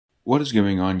What is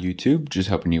going on YouTube? Just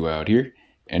helping you out here.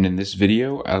 And in this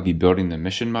video, I'll be building the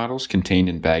mission models contained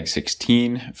in Bag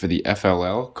 16 for the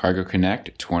FLL Cargo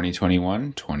Connect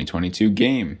 2021-2022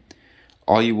 game.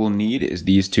 All you will need is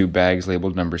these two bags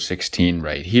labeled number 16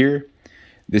 right here.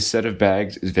 This set of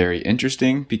bags is very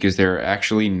interesting because there are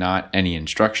actually not any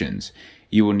instructions.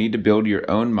 You will need to build your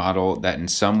own model that in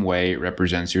some way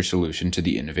represents your solution to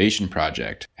the innovation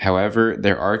project. However,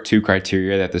 there are two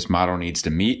criteria that this model needs to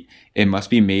meet. It must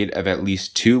be made of at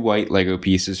least 2 white Lego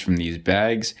pieces from these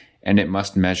bags, and it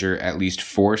must measure at least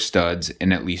 4 studs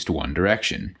in at least one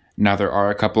direction. Now, there are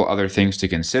a couple other things to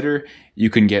consider. You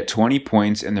can get 20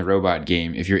 points in the robot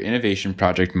game if your innovation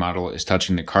project model is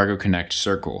touching the Cargo Connect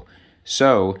circle.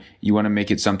 So, you want to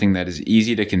make it something that is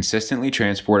easy to consistently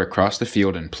transport across the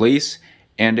field in place,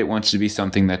 and it wants to be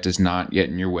something that does not get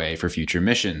in your way for future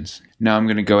missions. Now I'm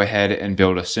going to go ahead and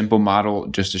build a simple model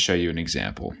just to show you an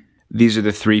example. These are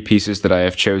the 3 pieces that I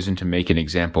have chosen to make an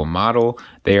example model.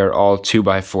 They are all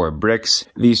 2x4 bricks.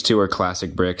 These 2 are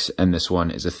classic bricks, and this one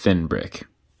is a thin brick.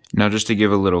 Now, just to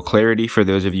give a little clarity for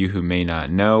those of you who may not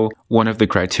know, one of the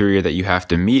criteria that you have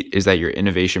to meet is that your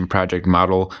innovation project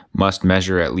model must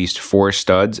measure at least 4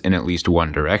 studs in at least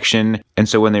one direction. And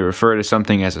so when they refer to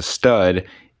something as a stud,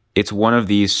 it's one of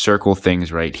these circle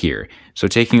things right here. So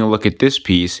taking a look at this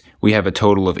piece, we have a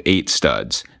total of 8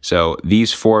 studs. So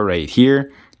these 4 right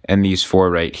here and these 4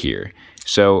 right here.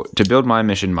 So to build my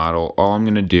mission model, all I'm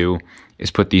going to do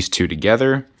is put these 2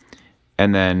 together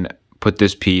and then put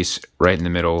this piece right in the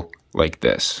middle like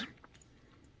this.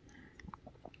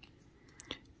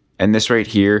 And this right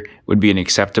here would be an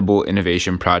acceptable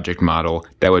innovation project model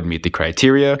that would meet the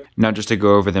criteria. Now, just to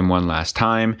go over them one last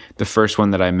time, the first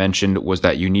one that I mentioned was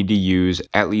that you need to use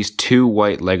at least 2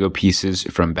 white Lego pieces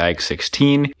from bag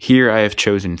 16. Here I have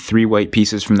chosen 3 white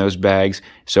pieces from those bags,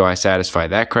 so I satisfy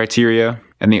that criteria.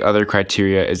 And the other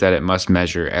criteria is that it must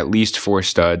measure at least 4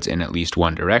 studs in at least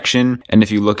one direction. And if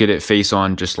you look at it face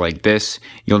on just like this,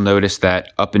 you'll notice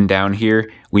that up and down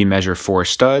here, we measure 4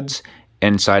 studs.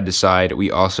 And side to side,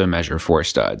 we also measure 4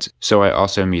 studs. So I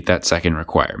also meet that second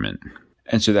requirement.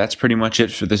 And so that's pretty much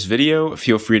it for this video.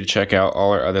 Feel free to check out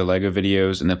all our other LEGO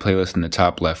videos in the playlist in the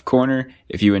top left corner.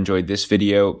 If you enjoyed this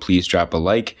video, please drop a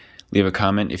like. Leave a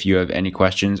comment if you have any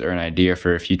questions or an idea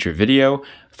for a future video.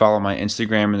 Follow my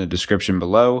Instagram in the description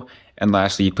below. And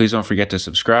lastly, please don't forget to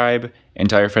subscribe and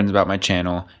tell your friends about my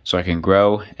channel so I can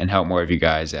grow and help more of you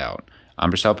guys out. I'm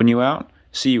just helping you out.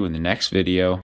 See you in the next video.